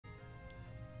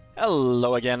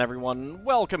Hello again, everyone.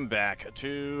 Welcome back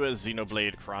to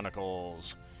Xenoblade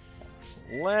Chronicles.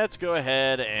 Let's go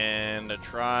ahead and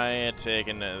try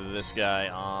taking this guy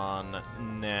on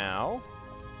now.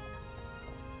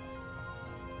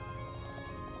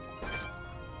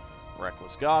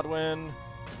 Reckless Godwin.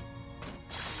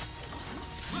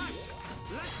 Right,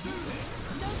 let's do this.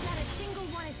 Don't let a single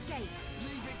one escape.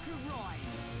 Leave it to Ryan.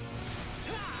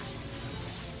 Ha!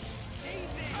 Easy.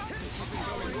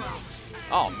 Going well.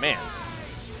 Oh, man.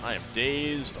 I am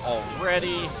dazed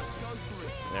already.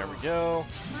 There we go.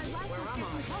 My rifle's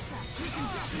getting hotter. We can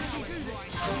definitely do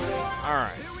this.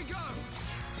 Alright. Here we go.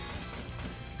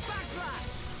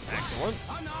 Backslash. Excellent.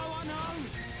 I know.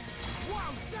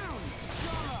 Wow, down.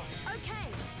 Charlotte. Okay,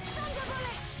 thunder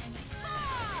bullet.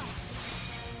 Fire!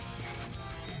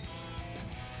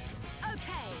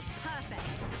 Okay, perfect.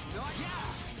 Not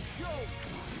yeah. Go.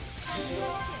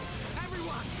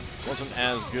 Everyone. Wasn't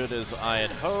as good as I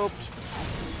had hoped.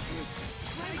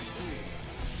 Make it.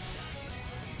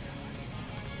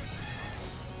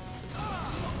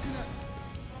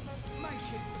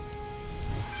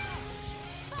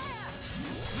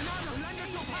 Ronaldo, lend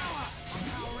us your power. I'm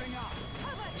powering up.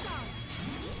 Cover stance.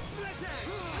 Split it.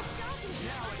 Starting to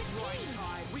Now like it's a right team.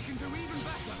 side. We can do even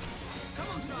better. Come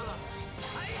on, Charlotte.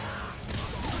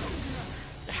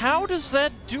 How does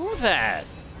that do that?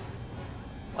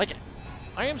 Like,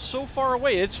 I am so far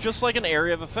away. It's just like an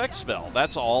area of effect spell.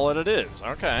 That's all that it is.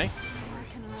 Okay.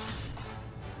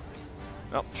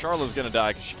 Well, Charlotte's gonna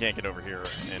die because she can't get over here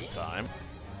in time.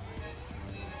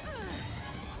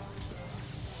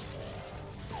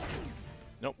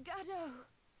 Nope. Gado.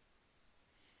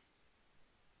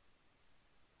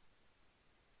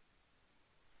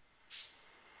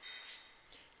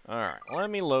 Alright, let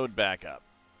me load back up.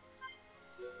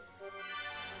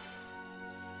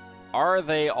 Are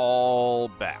they all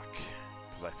back?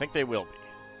 Because I think they will be.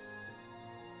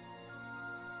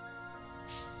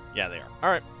 Yeah, they are.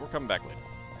 Alright, we're coming back later.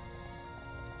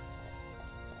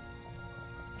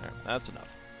 Alright, that's enough.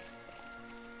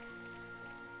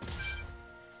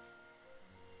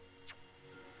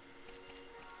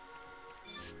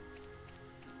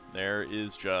 There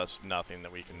is just nothing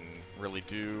that we can really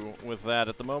do with that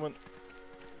at the moment.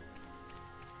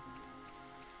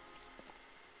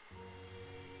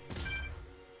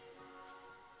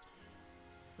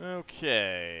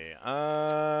 Okay,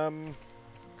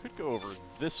 could go over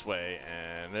this way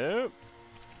and, nope,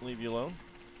 leave you alone.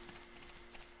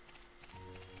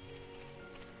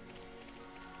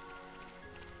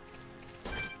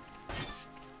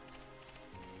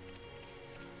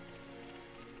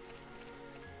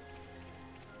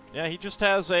 Yeah, he just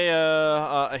has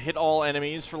a hit all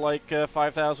enemies for like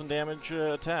 5,000 damage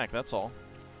attack, that's all.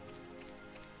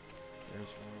 There's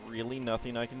really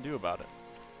nothing I can do about it.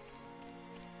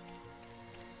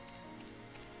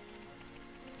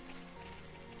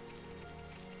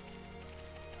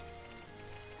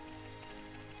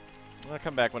 I'll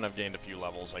come back when I've gained a few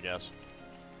levels, I guess.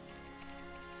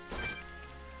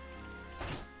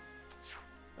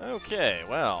 Okay,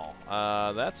 well,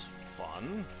 that's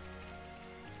fun.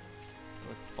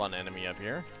 A fun enemy up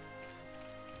here.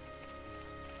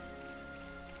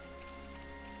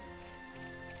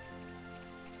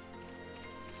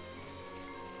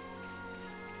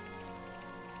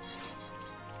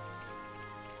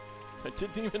 I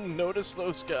didn't even notice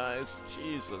those guys.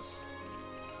 Jesus.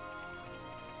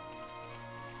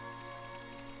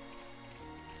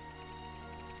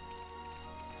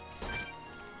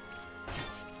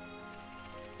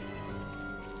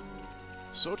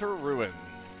 Soter Ruins.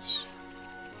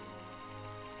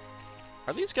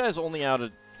 Are these guys only out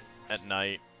at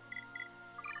night?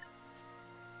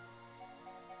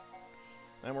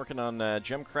 I'm working on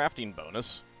gem crafting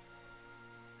bonus.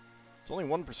 It's only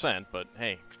 1%, but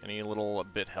hey, any little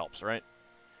bit helps, right?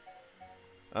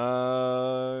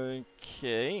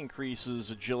 Okay, increases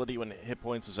agility when hit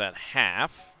points is at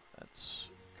half.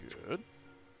 That's good.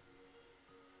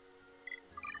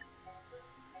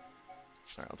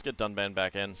 Alright, let's get Dunban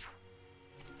back in.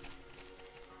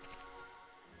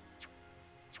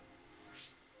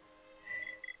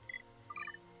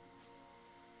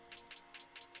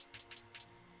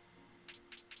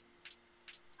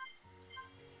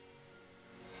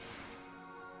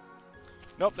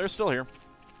 Nope, they're still here.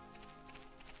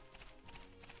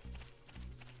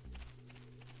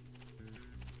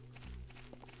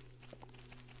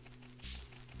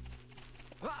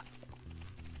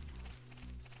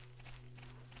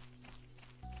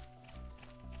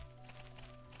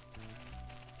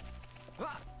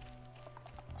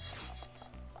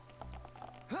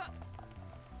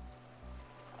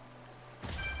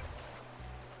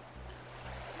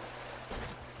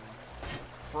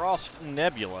 Frost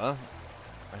Nebula.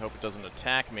 I hope it doesn't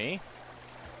attack me.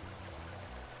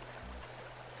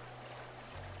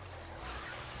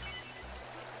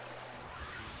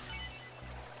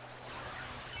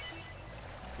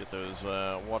 Get those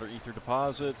water ether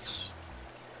deposits.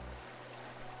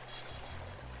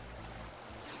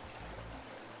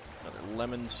 Another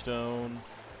lemon stone.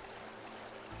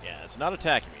 Yeah, it's not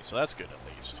attacking me, so that's good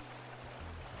at least.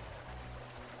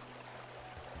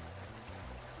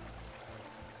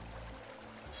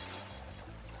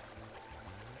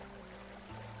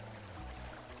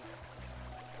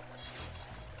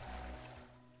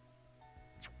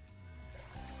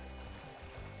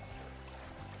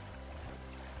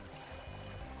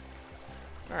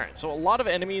 Alright, so a lot of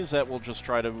enemies that will just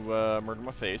try to murder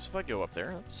my face if I go up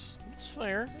there. That's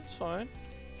fair. That's fine.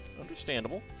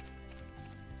 Understandable.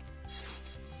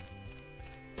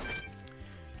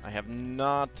 I have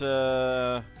not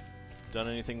done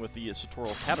anything with the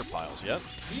Sartorial Caterpiles yet.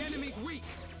 The enemy's weak,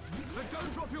 but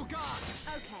don't drop your guard.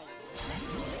 Okay, let's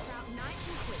sort this out nice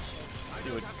and quickly.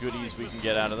 See what goodies we can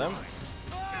get out of them.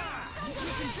 We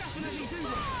can definitely do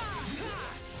this.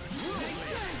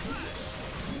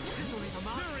 This will leave a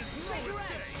mark. Trigger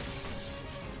edge.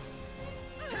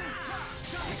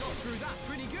 We got through that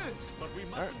pretty good, but we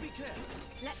mustn't be careless.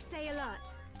 Let's stay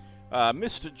alert.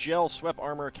 Mist Gel, Swept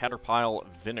Armor, Caterpile,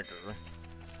 Vinegar.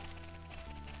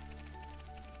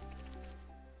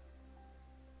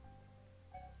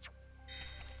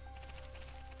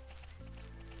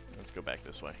 Let's go back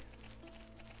this way.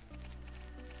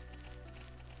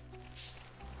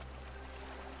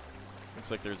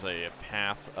 Looks like there's a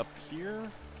path up here.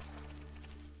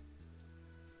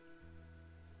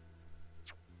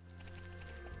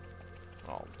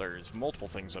 Oh, there's multiple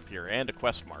things up here and a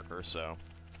quest marker, so...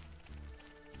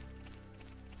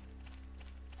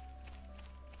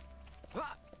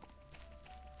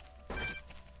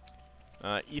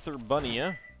 Ether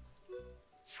Bunnia.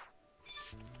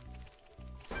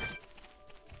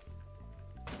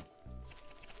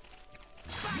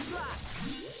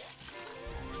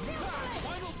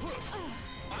 Final push.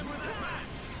 I'm with that man.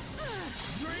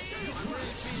 I'm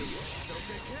really feeling it. Don't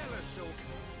get careless, Shulk.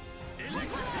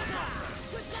 Electric Disaster.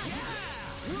 Yeah!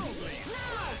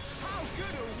 How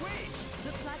good are we?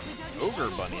 Looks like we don't need Ogre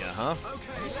Bunnia, huh?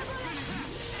 Okay, let's finish that.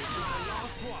 This is the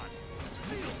last one.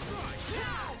 Steel strike.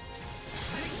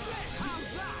 Take that. How's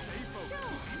that? Stay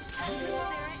focused.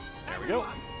 There we go.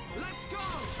 Let's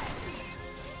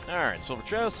go. Alright, silver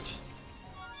chest.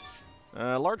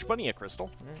 Large Bunnia crystal.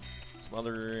 All right. Some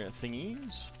other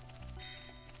thingies.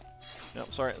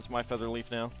 Nope, sorry, it's my feather leaf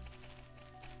now.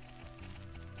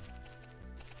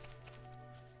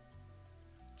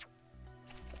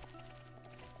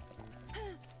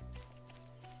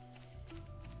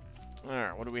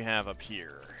 Alright, what do we have up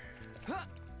here?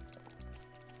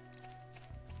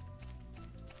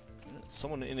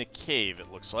 Someone in a cave,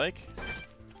 it looks like.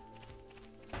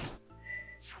 I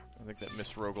think that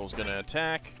Miss Rogel's gonna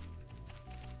attack.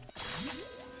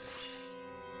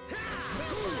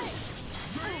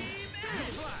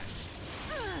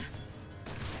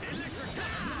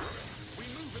 We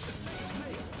move at the same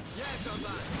pace. Yeah, done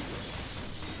that.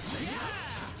 Yeah!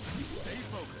 Stay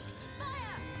focused.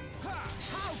 Ha!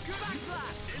 How good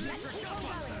backslash! Electric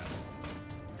gunbuster!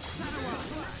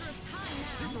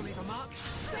 This will leave a mark.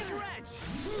 Shaker edge!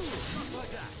 Just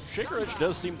like that. Shaker Edge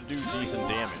does seem to do decent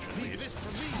damage, at Leave least. this to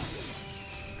me.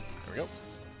 There we go.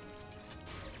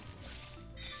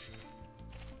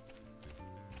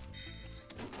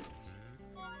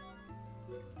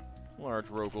 Large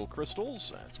Rogel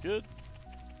crystals, that's good.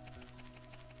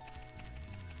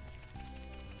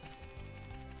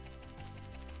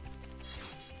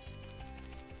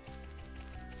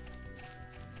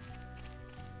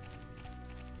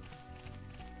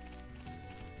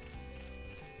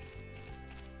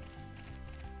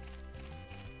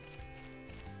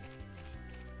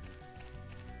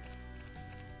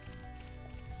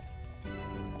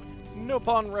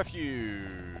 Nopon Refuge.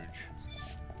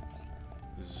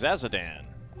 Zazadan.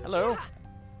 Hello.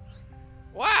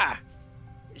 Wah!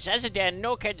 Zazadan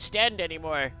no can stand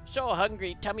anymore. So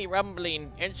hungry, tummy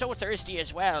rumbling, and so thirsty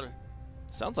as well.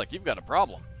 Sounds like you've got a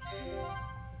problem.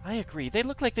 I agree. They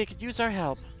look like they could use our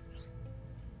help.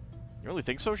 You really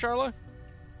think so, Charla?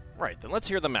 Right, then let's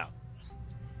hear them out.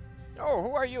 Oh,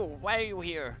 who are you? Why are you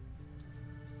here?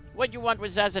 What you want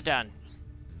with Zazadan?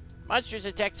 Monsters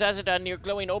attacked Zazadan near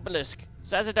glowing obelisk.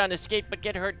 Zazadan escaped but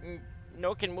get hurt and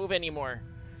no can move anymore.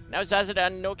 Now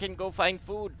Zazadan no can go find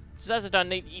food.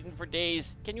 Zazadan ain't eaten for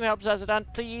days. Can you help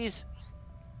Zazadan, please?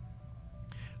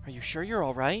 Are you sure you're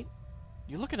alright?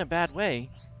 You look in a bad way.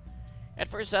 At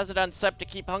first Zazadan slept to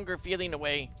keep hunger feeling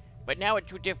away. but now it's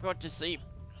too difficult to sleep.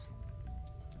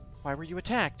 Why were you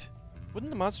attacked? Wouldn't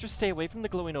the monsters stay away from the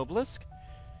glowing obelisk?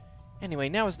 Anyway,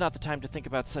 now is not the time to think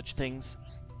about such things.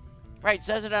 Right,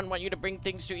 Zazadon want you to bring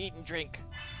things to eat and drink.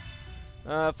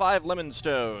 5 lemon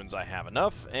stones, I have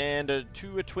enough, and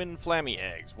 2 twin flammy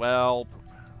eggs. Well,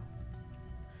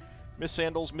 Mist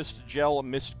Sandals, Mist Gel,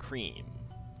 Mist Cream.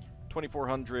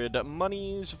 2,400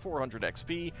 monies, 400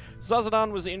 XP.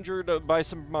 Zazadon was injured by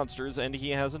some monsters, and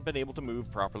he hasn't been able to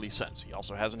move properly since. He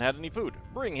also hasn't had any food.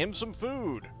 Bring him some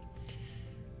food!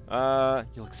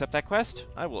 You'll accept that quest?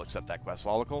 I will accept that quest,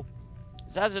 Lolical.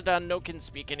 Zazadon no can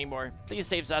speak anymore. Please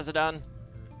save Zazadon.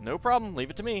 No problem, leave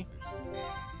it to me.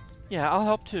 Yeah, I'll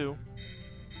help too.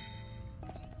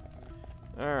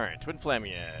 Alright, twin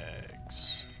flammy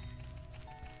eggs.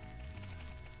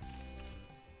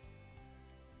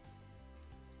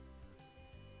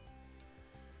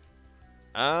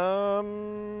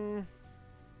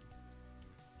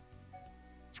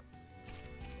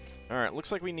 Alright,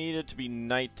 looks like we need it to be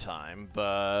nighttime,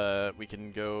 but we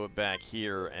can go back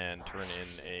here and turn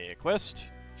in a quest.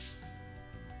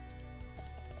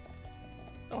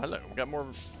 Oh, hello. We got more.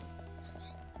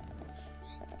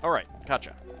 Alright,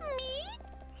 Katja.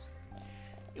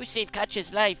 You saved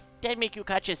Katja's life. That make you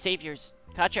Katja's saviors.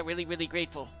 Katja really, really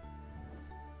grateful.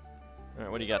 Alright,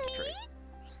 what do you got to trade?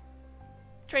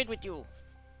 Trade with you.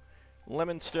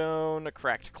 Lemon stone, a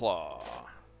cracked claw.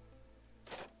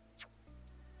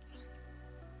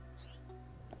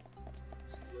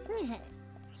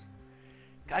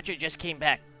 Katja just came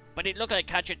back, but it looked like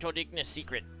Katja told Ignis'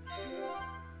 secret.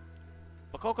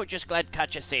 Bakoko just glad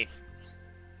Katja's safe.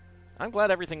 I'm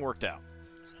glad everything worked out.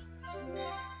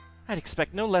 I'd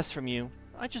expect no less from you.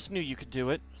 I just knew you could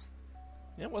do it.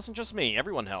 It wasn't just me.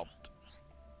 Everyone helped.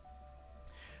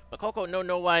 Bakoko no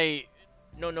know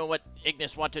what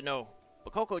Ignis want to know.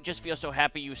 Bakoko just feels so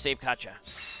happy you saved Katja.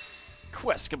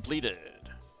 Quest completed.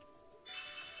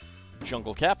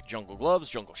 Jungle cap, jungle gloves,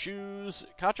 jungle shoes.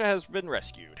 Katja has been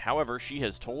rescued. However, she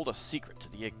has told a secret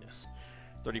to the Ignis.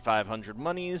 3,500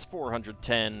 monies,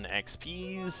 410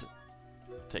 XPs.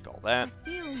 Take all that. I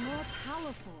feel more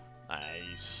powerful.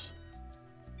 Nice.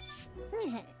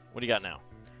 What do you got now?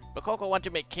 Bakoko want to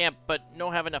make camp, but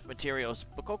no have enough materials.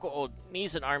 Bakoko old,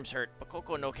 knees and arms hurt.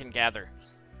 Bakoko no can gather.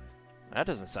 That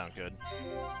doesn't sound good.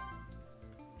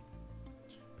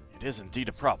 It is indeed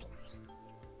a problem.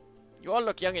 You all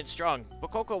look young and strong.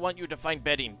 Bakoko want you to find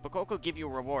bedding. Bakoko give you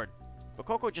a reward.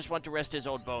 Bakoko just want to rest his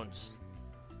old bones.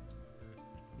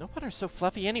 Nopon are so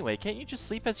fluffy anyway. Can't you just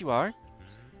sleep as you are?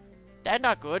 That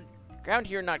not good. Ground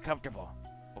here not comfortable.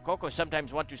 Bakoko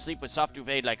sometimes want to sleep with soft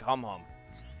duvet like Hum Hum.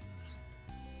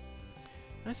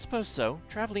 I suppose so.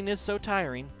 Traveling is so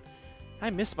tiring. I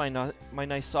miss my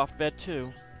nice soft bed too.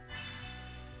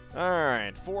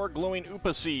 Alright, 4 glowing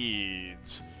Upa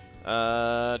seeds.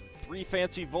 3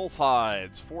 fancy wolf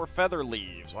hides, 4 feather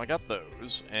leaves. Well, I got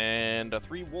those. And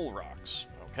 3 wool rocks.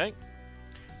 Okay.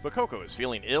 Bakoko is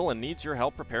feeling ill and needs your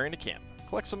help preparing a camp.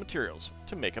 Collect some materials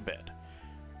to make a bed.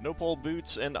 No pole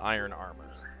boots and iron armor.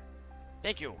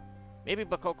 Thank you. Maybe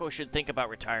Bakoko should think about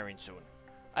retiring soon.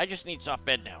 I just need soft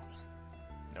bed now.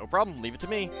 No problem, leave it to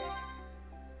me.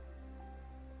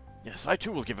 Yes, I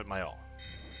too will give it my all.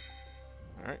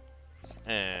 Alright.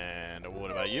 And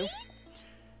what about you?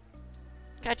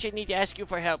 Katja need to ask you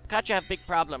for help. Katja have big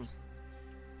problem.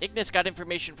 Ignis got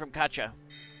information from Katja.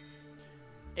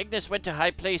 Ignis went to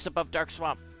high place above Dark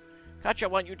Swamp. Katja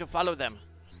want you to follow them.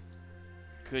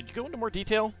 Could you go into more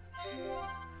detail?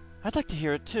 I'd like to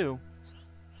hear it too.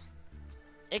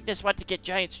 Ignis want to get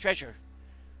Giant's treasure.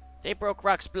 They broke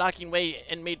rocks blocking way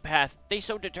and made path. They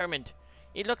so determined.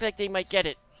 It looked like they might get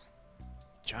it.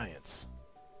 Giants.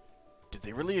 Do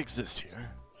they really exist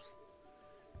here?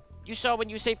 You saw when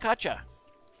you saved Katja.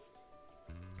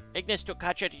 Ignis took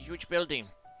Katja to a huge building.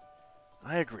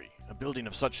 I agree. A building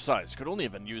of such size could only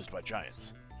have been used by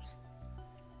giants.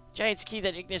 Giant's key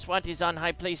that Ignis want is on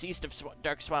high place east of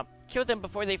Dark Swamp. Kill them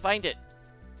before they find it.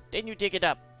 Then you dig it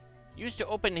up. Use to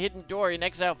open hidden door in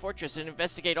Exile Fortress and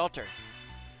investigate altar.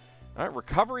 Alright,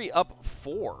 recovery up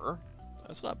 4.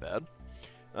 That's not bad.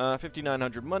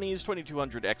 5,900 monies,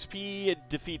 2,200 XP.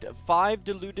 Defeat 5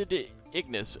 deluded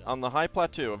Ignis on the high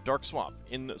plateau of Dark Swamp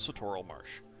in Sotoral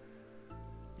Marsh.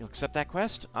 You'll accept that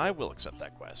quest? I will accept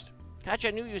that quest.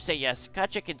 Katja knew you say yes.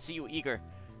 Katja can see you eager.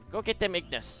 Go get them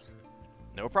Ignis.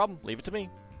 No problem. Leave it to me.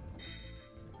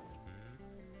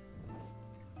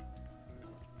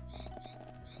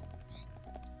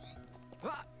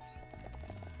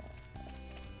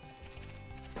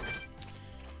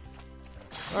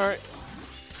 Alright.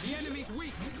 The enemy's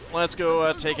weak. Let's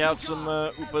go take out some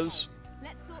Upas.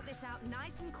 Let's sort this out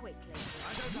nice and quickly.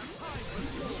 I don't have time for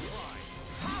small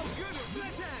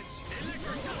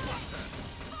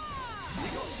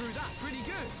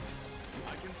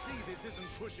this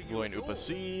isn't pushing you Glowing at all. Upa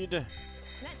Seed. Let's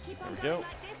keep on There we going go.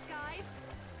 like this, guys.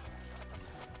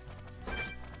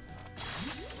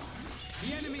 The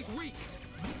enemy's weak,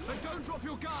 but don't drop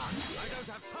your guard. I don't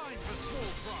have time for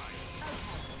small fry.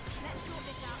 Okay, let's sort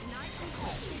this out nice and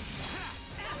quickly.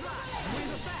 We're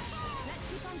the best. Let's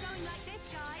keep on going like this,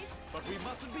 guys. But we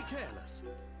mustn't be careless.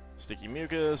 Sticky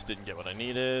Mucus. Didn't get what I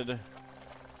needed.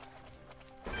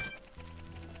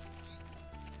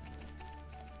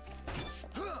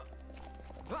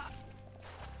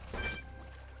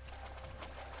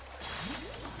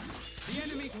 The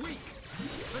enemy's weak,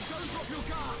 but don't drop your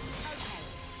guard. Okay,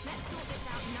 let's sort this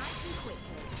out nice and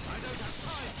quickly. I don't have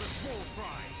time for small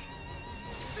fry.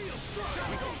 Steel strike!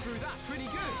 We got through that pretty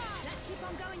good. Let's keep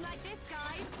on going like this,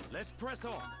 guys. Let's press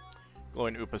on.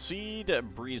 Glowing Upa Seed.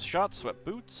 Breeze Shot. Sweat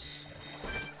Boots.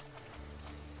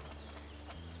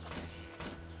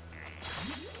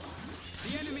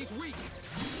 The enemy's weak,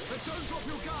 but don't drop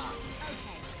your guard.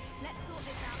 Okay, let's sort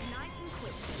this out nice and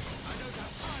quickly. I don't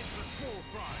have time for small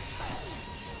fry.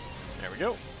 There we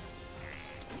go.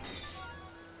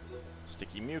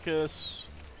 Sticky Mucus.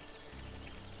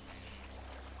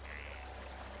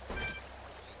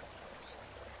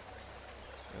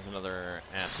 There's another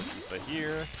Acid Upa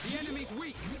here. The enemy's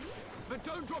weak, but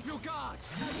don't drop your guard.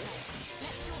 Okay,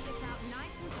 let's sort this out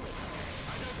nice and quickly.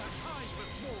 I don't have time for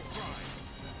small fry.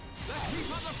 Let's keep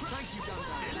up the pressure. Thank you, Duncan.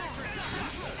 Electric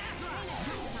dash.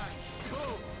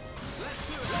 Cool. Let's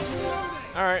do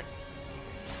it. Alright.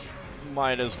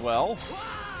 Might as well.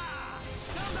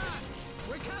 Duncan,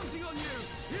 we're counting on you.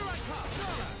 Here I come.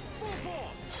 Full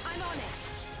force. I'm on it.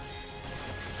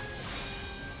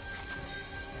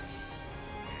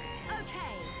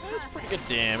 Okay, That's pretty perfect.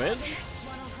 good damage. The next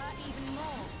one will hurt even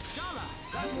more. Shala,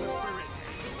 that's the spirit.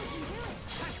 We can do it.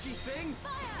 Pesky thing.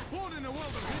 Fire! Born in a world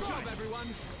of good job, everyone.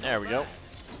 There we go.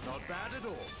 Not bad at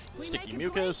all. We Sticky make a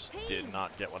Mucus. great Did team.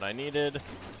 not get what I needed.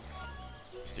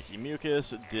 Sticky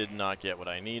Mucus. Did not get what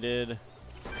I needed.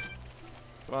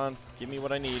 Come on. Give me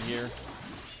what I need here.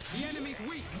 The enemy's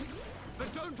weak,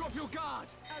 but don't drop your guard.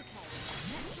 Okay,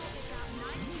 let's sort this out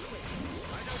nice and quick.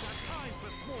 I don't have time for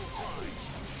small fry.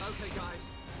 Okay, guys.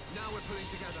 Now we're pulling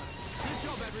together. Good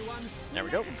job, everyone. There we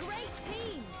go. Make a great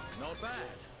team. Not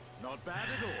bad. Not bad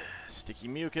at all. Sticky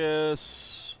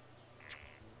Mucus.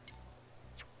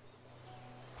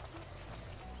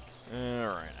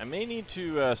 Alright. I may need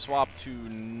to swap to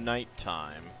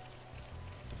nighttime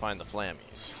to find the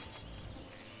Flammies.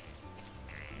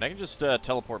 And I can just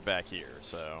teleport back here,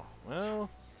 so... Well...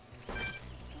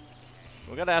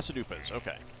 We got Acid Upas.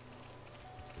 Okay.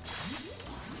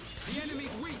 The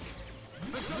enemy's weak,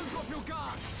 but don't drop your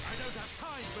guard. I don't have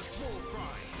time for small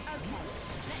fry. Okay,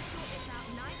 let's sort this out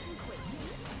nice and quick.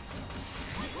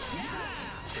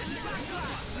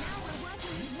 Now we're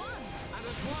working as one. And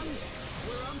as one,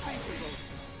 we're unbeatable.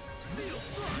 Steel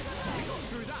strike! We got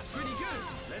through that pretty good.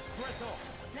 Let's press on.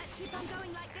 Let's keep on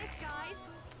going like this, guys.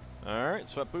 Alright,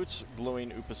 Sweat Boots,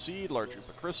 Glowing Upa Seed, Large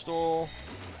Upa Crystal.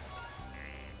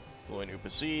 Glowing Upa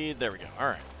Seed, there we go.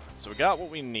 Alright, so we got what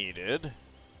we needed.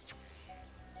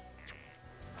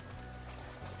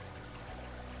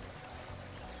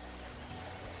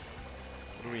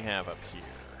 What do we have up here?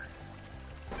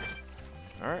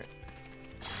 Alright.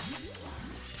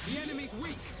 The enemy's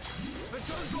weak, but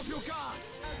don't drop your guard.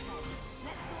 Okay,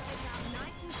 let's sort this out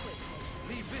nice and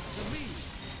quickly. Leave this to me.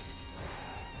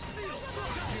 Steel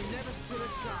strike! You never stood a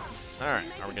chance. Alright,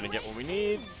 are we gonna get what we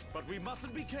need? But we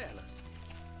mustn't be careless.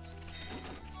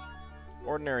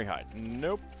 Ordinary Hide.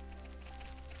 Nope.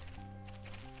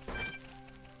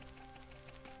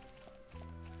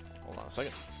 Hold on a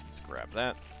second. Let's grab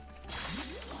that.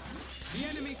 The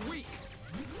enemy's weak,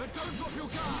 but don't drop your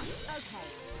guard. Okay,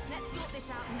 let's sort this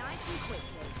out nice and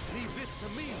quickly. Leave this to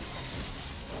me.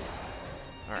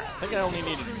 Alright, I think I only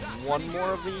needed one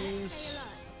more of these. Stay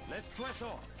alert. Let's press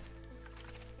on.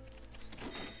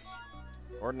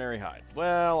 Ordinary Hide.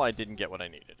 Well, I didn't get what I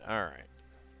needed. Alright.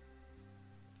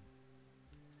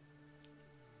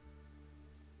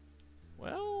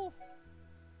 Well...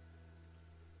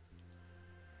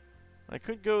 I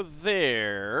could go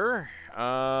there.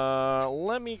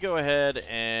 Let me go ahead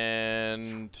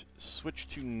and switch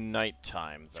to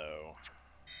nighttime, though.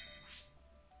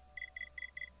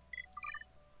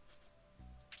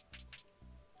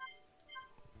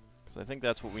 Because I think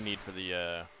that's what we need for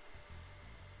the,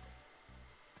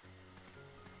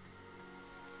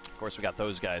 Of course, we got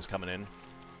those guys coming in.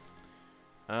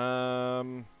 Where are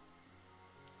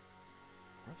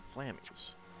the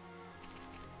Flammies?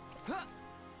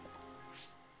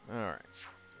 Alright.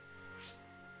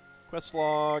 Quest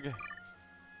log.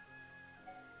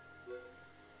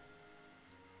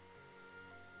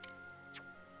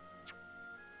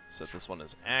 Set this one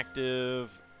as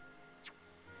active.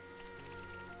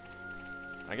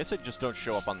 I guess they just don't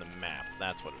show up on the map.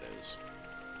 That's what it is.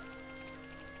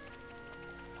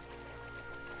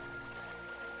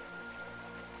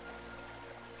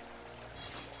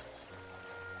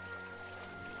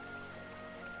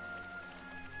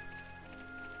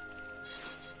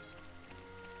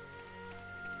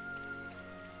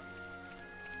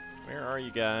 Where are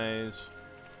you guys?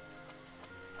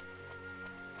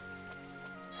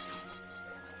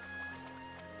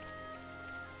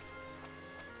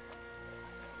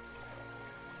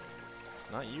 It's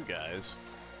not you guys.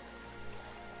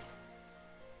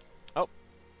 Oh.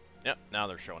 Yep, now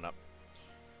they're showing up.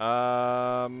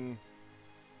 There's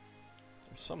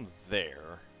some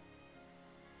there.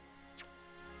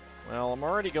 Well, I'm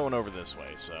already going over this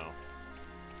way, so...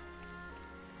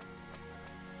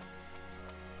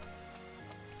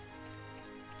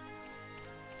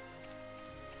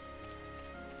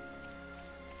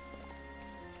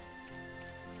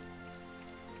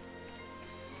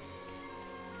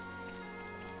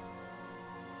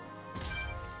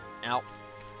 Out.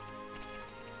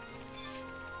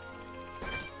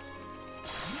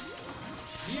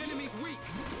 The enemy's weak,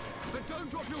 but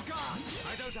don't drop your guard.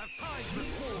 I don't have time for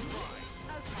small fry.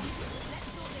 Okay, let's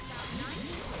sort this out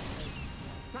nicely.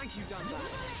 Thank you, Dunbar.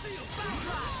 Steel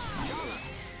Shala,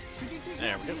 could you teach me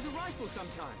There how we to go. use a rifle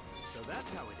sometime? So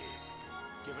that's how it is.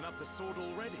 Given up the sword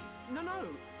already? No,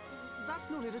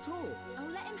 that's not it at all. Oh,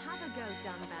 let him have a go,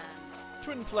 Dunban.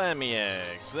 Twin flammy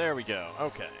eggs. There we go.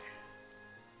 Okay.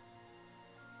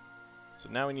 So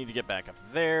now we need to get back up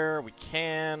there. We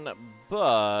can,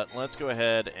 but let's go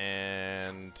ahead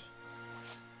and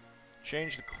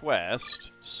change the quest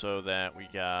so that we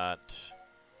got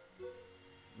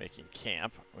making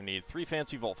camp. We need 3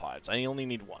 fancy wolf hides. I only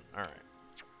need 1. All right.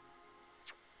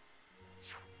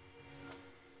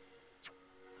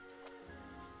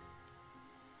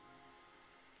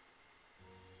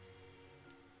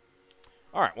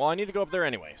 All right. Well, I need to go up there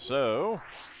anyway, so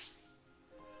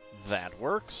that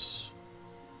works.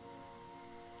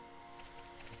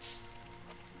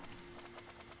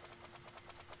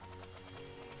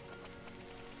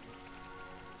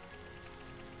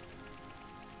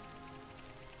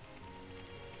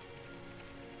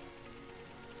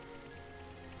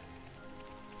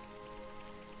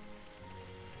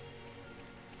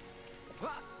 Go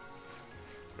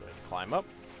ahead and climb up.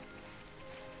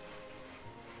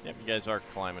 Yep, you guys are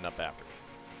climbing up after me.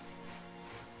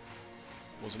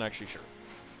 Wasn't actually sure.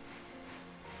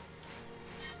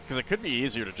 Because it could be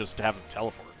easier to just have them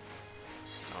teleport.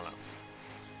 I don't know.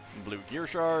 Blue gear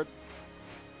shard.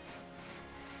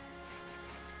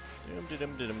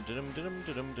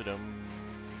 Dum-de-dum-de-dum-de-dum-de-dum-de-dum-de-dum-de-dum.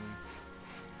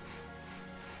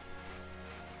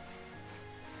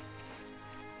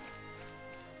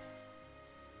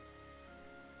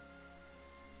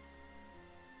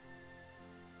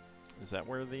 Is that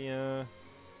where the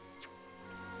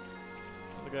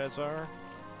guys are?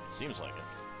 Seems like it.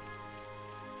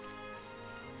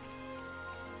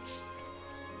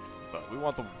 But we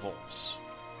want the wolves.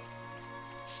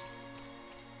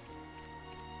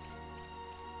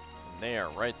 And they are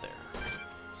right there.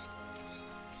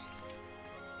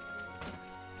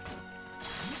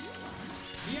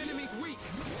 The enemy's weak,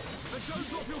 but don't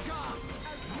drop your guard. Okay,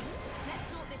 let's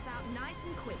sort this out nice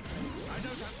and quick. I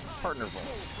don't have time Partner for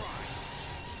wolf. small fry.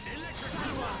 Electric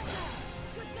power.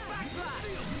 Good go.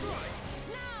 Steel strike.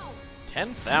 Now!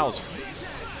 10,000. Now we're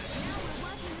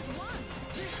working as one.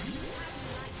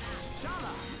 Like that.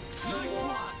 Shala, Nice nice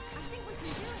one. I think we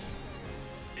can do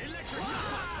it. Electric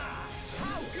buster.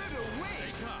 How good are we?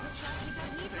 Looks like we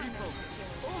don't need Stay one of focused.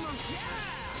 those. Almost.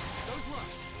 Yeah. Don't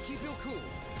rush. Keep your cool.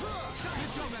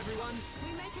 Good job, everyone.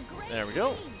 We make a great There we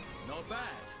go. team. Not bad.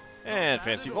 And Not bad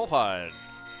fancy at wolf all. hide.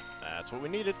 That's what we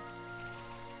needed.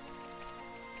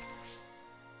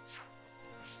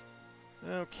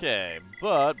 Okay,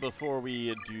 but before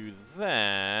we do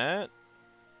that...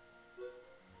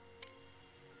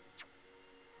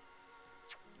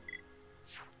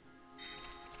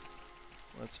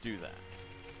 let's do that.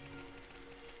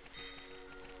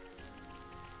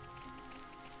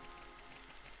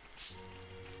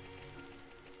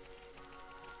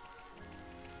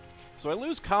 So I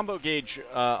lose combo gauge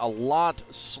a lot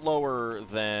slower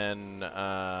than...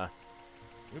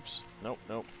 oops,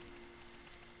 nope.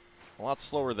 A lot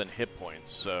slower than hit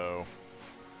points, so...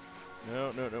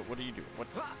 No, what are you doing? What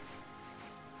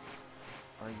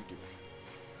are you doing?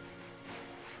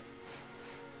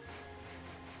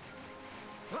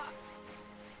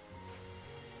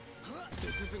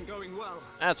 This isn't going well.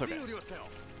 That's okay. Steel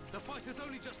yourself. The fight has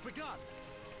only just begun.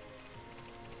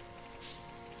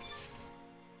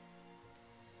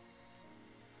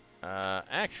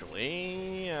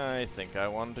 Actually, I think I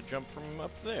wanted to jump from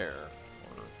up there.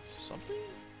 Or something?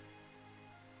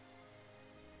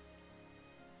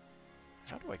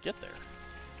 How do I get there?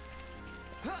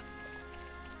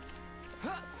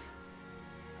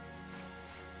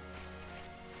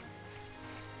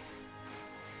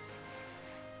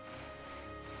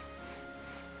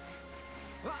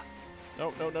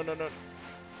 No, no, no, no, no.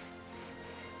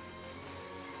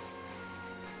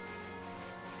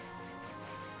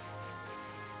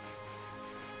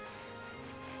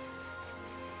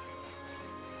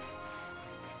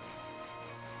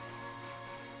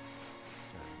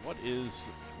 What is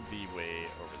the way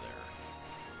over there?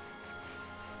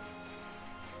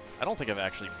 I don't think I've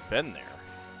actually been there.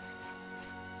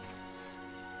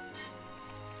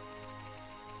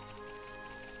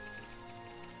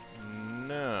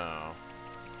 No.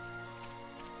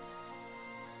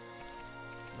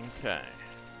 Okay.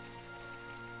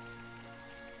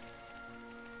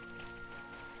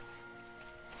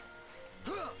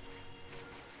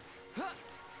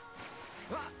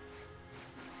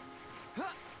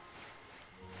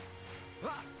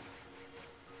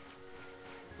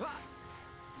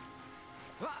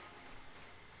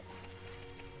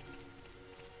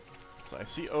 So I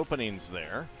see openings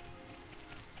there.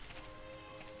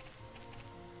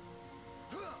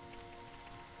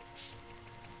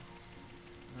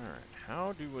 Alright,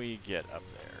 how do we get up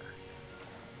there?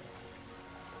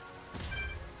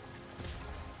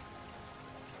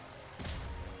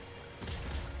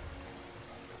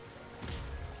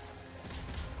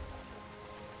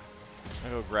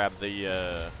 I'll go grab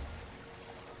the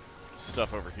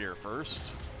stuff over here first.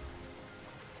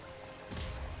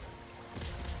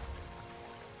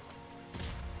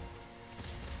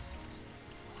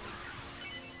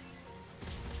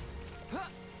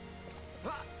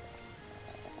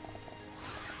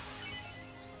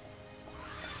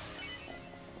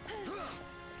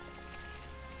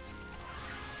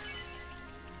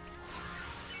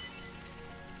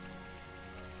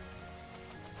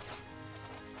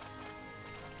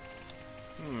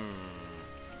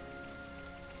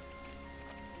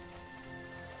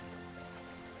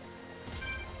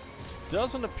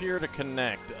 Doesn't appear to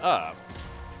connect up.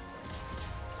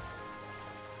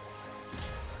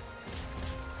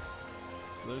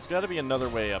 So there's got to be another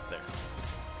way up there.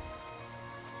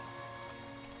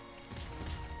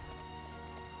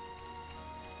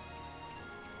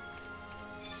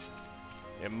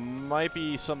 It might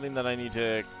be something that I need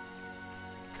to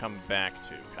come back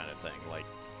to, kind of thing. Like,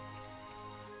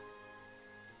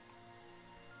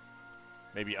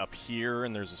 maybe up here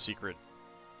and there's a secret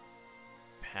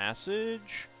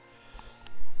passage?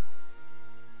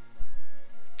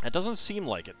 It doesn't seem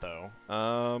like it, though.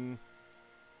 'Cause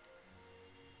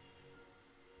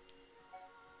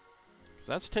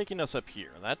that's taking us up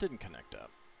here. That didn't connect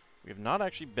up. We have not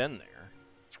actually been there.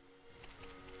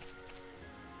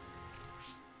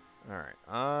 Alright,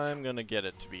 I'm gonna get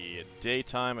it to be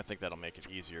daytime. I think that'll make it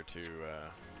easier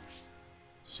to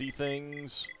see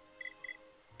things.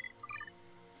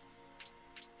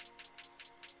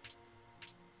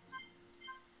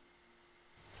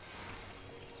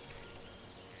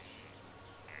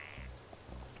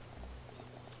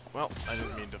 Well, I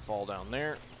didn't mean to fall down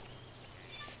there.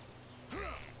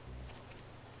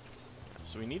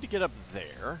 So we need to get up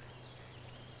there.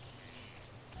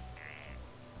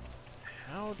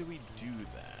 How do we do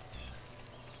that?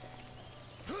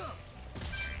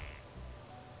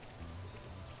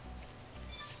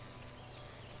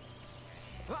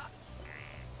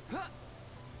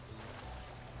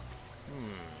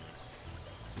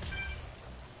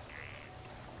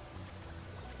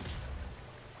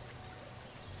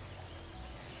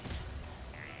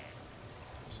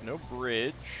 There's no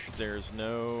bridge. There's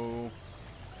no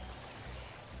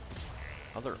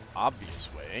other obvious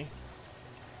way.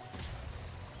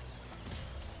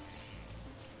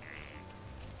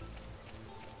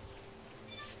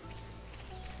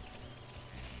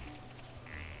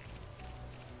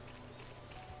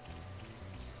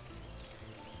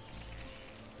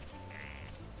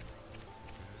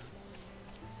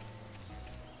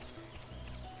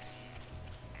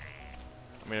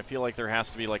 I mean, I feel like there has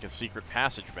to be like a secret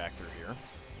passage back through here.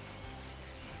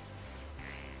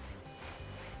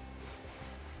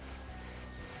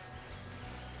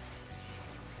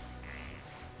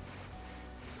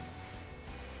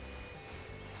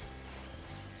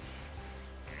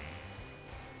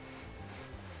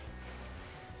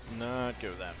 Let's not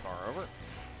go that far over.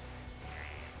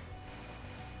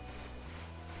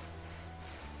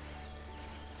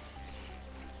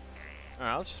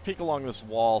 Alright, let's just peek along this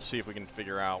wall, see if we can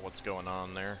figure out what's going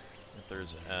on there. If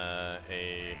there's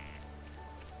a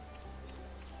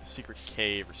secret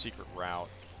cave or secret route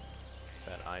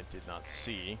that I did not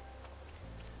see.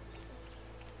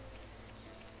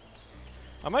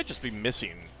 I might just be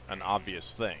missing an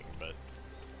obvious thing, but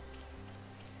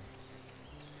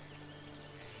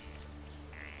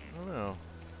I don't know.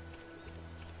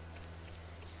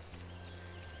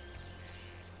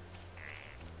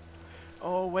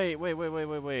 Oh, wait.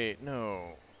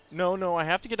 No. No, I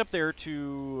have to get up there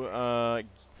to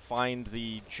find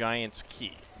the giant's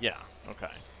key. Yeah,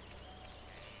 okay.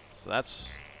 So that's...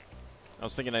 I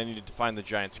was thinking I needed to find the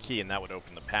giant's key, and that would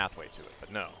open the pathway to it,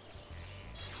 but no.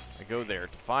 I go there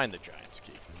to find the giant's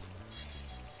key.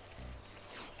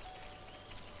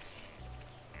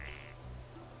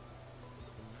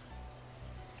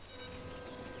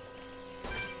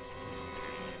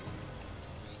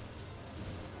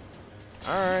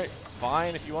 Alright,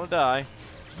 fine if you want to die.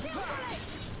 Gale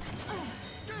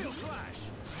Flash!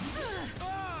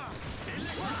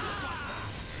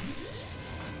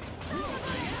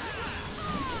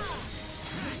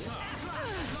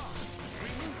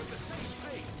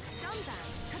 Dumbbell,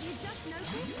 have you just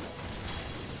noticed?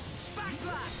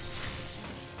 Backslash!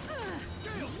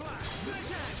 Gale Flash! Split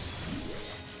edge!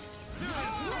 There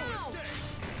is no mistake!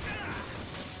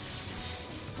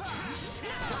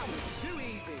 That was too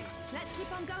easy! Let's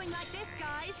keep on going like this,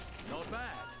 guys. Not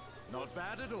bad. Not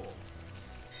bad at all.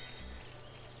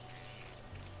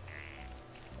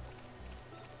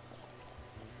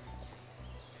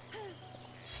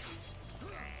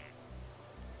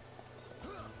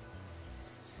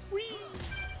 Whee!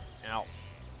 Ow.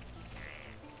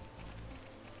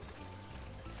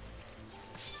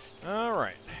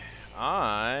 Alright.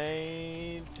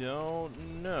 I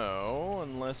don't know,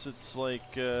 unless it's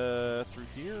like through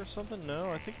here or something.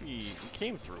 No, I think we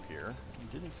came through here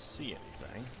and didn't see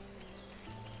anything.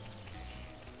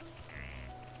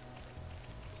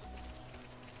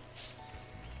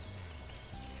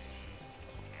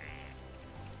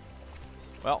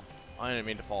 Well, I didn't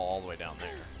mean to fall all the way down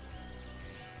there.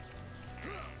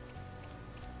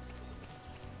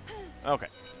 Okay.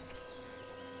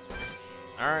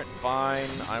 Alright, fine.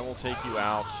 I will take you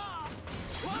out.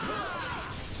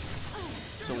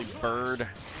 Silly bird. Okay,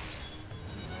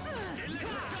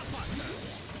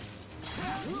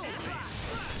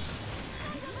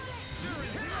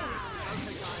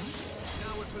 guys.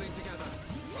 Now we're pulling together.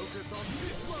 Focus on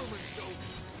this moment, though.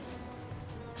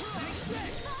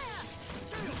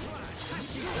 Gale Flash!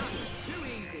 That was too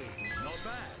easy. Not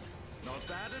bad. Not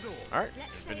bad at all. Alright,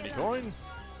 Let's infinity stay coin.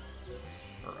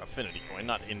 Or affinity coin,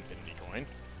 not infinity coin.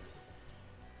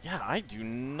 Yeah, I do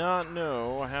not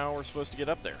know how we're supposed to get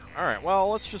up there. Alright, well,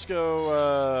 let's just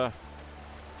go,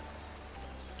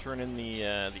 turn in the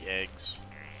eggs.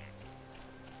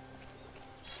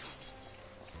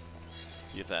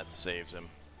 See if that saves him.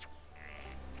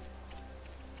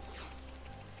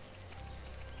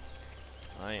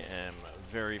 I am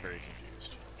very, very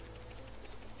confused.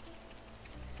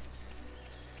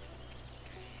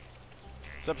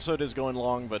 This episode is going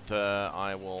long, but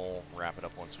I will wrap it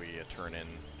up once we turn in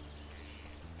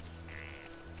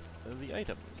the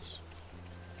items.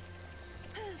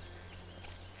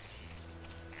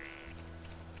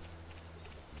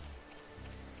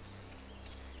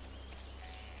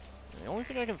 The only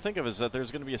thing I can think of is that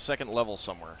there's going to be a second level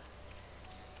somewhere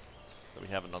that we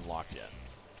haven't unlocked yet.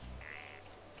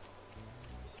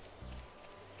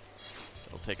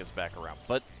 It'll take us back around.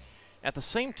 But at the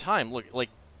same time, look, like,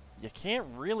 you can't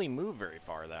really move very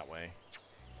far that way.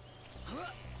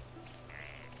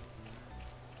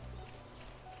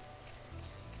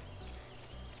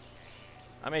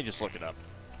 I may just look it up.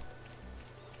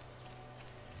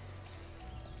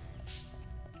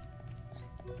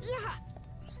 Yeah.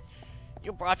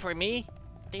 You brought for me?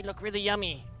 They look really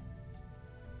yummy.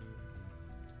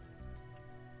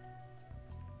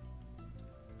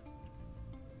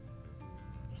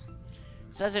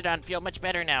 Zazadon feel much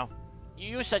better now.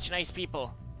 You're such nice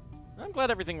people. I'm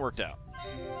glad everything worked out.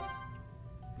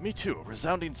 Me too, a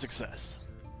resounding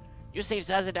success. You saved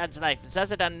Zazadon's life.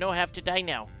 Zazadon no have to die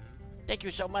now. Thank you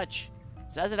so much.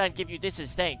 Zazadon give you this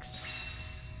as thanks.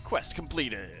 Quest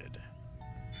completed.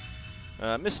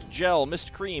 Mist Gel,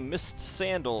 Mist Cream, Mist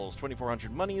Sandals,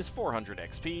 2,400 monies, 400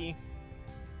 XP.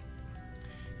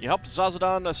 You helped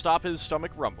Zazadon stop his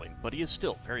stomach rumbling, but he is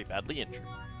still very badly injured.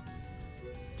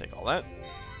 Take all that.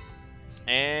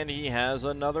 And he has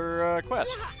another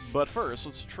quest. But first,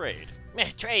 let's trade.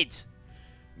 Meh, trades.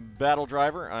 Battle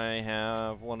Driver, I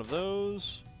have one of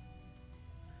those.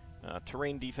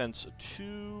 Terrain Defense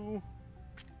 2.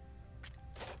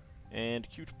 And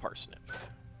Cute Parsnip.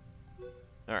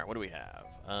 Alright, what do we have?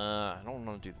 I don't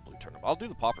want to do the Blue Turnip. I'll do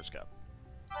the Pauper's Cup.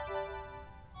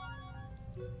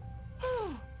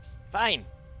 Fine.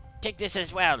 Take this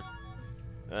as well.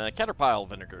 Caterpillar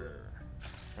vinegar.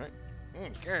 Alright.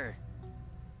 Grr.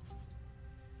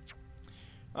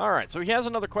 Alright, so he has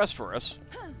another quest for us.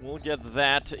 We'll get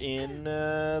that in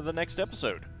the next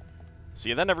episode. See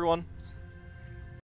you then, everyone.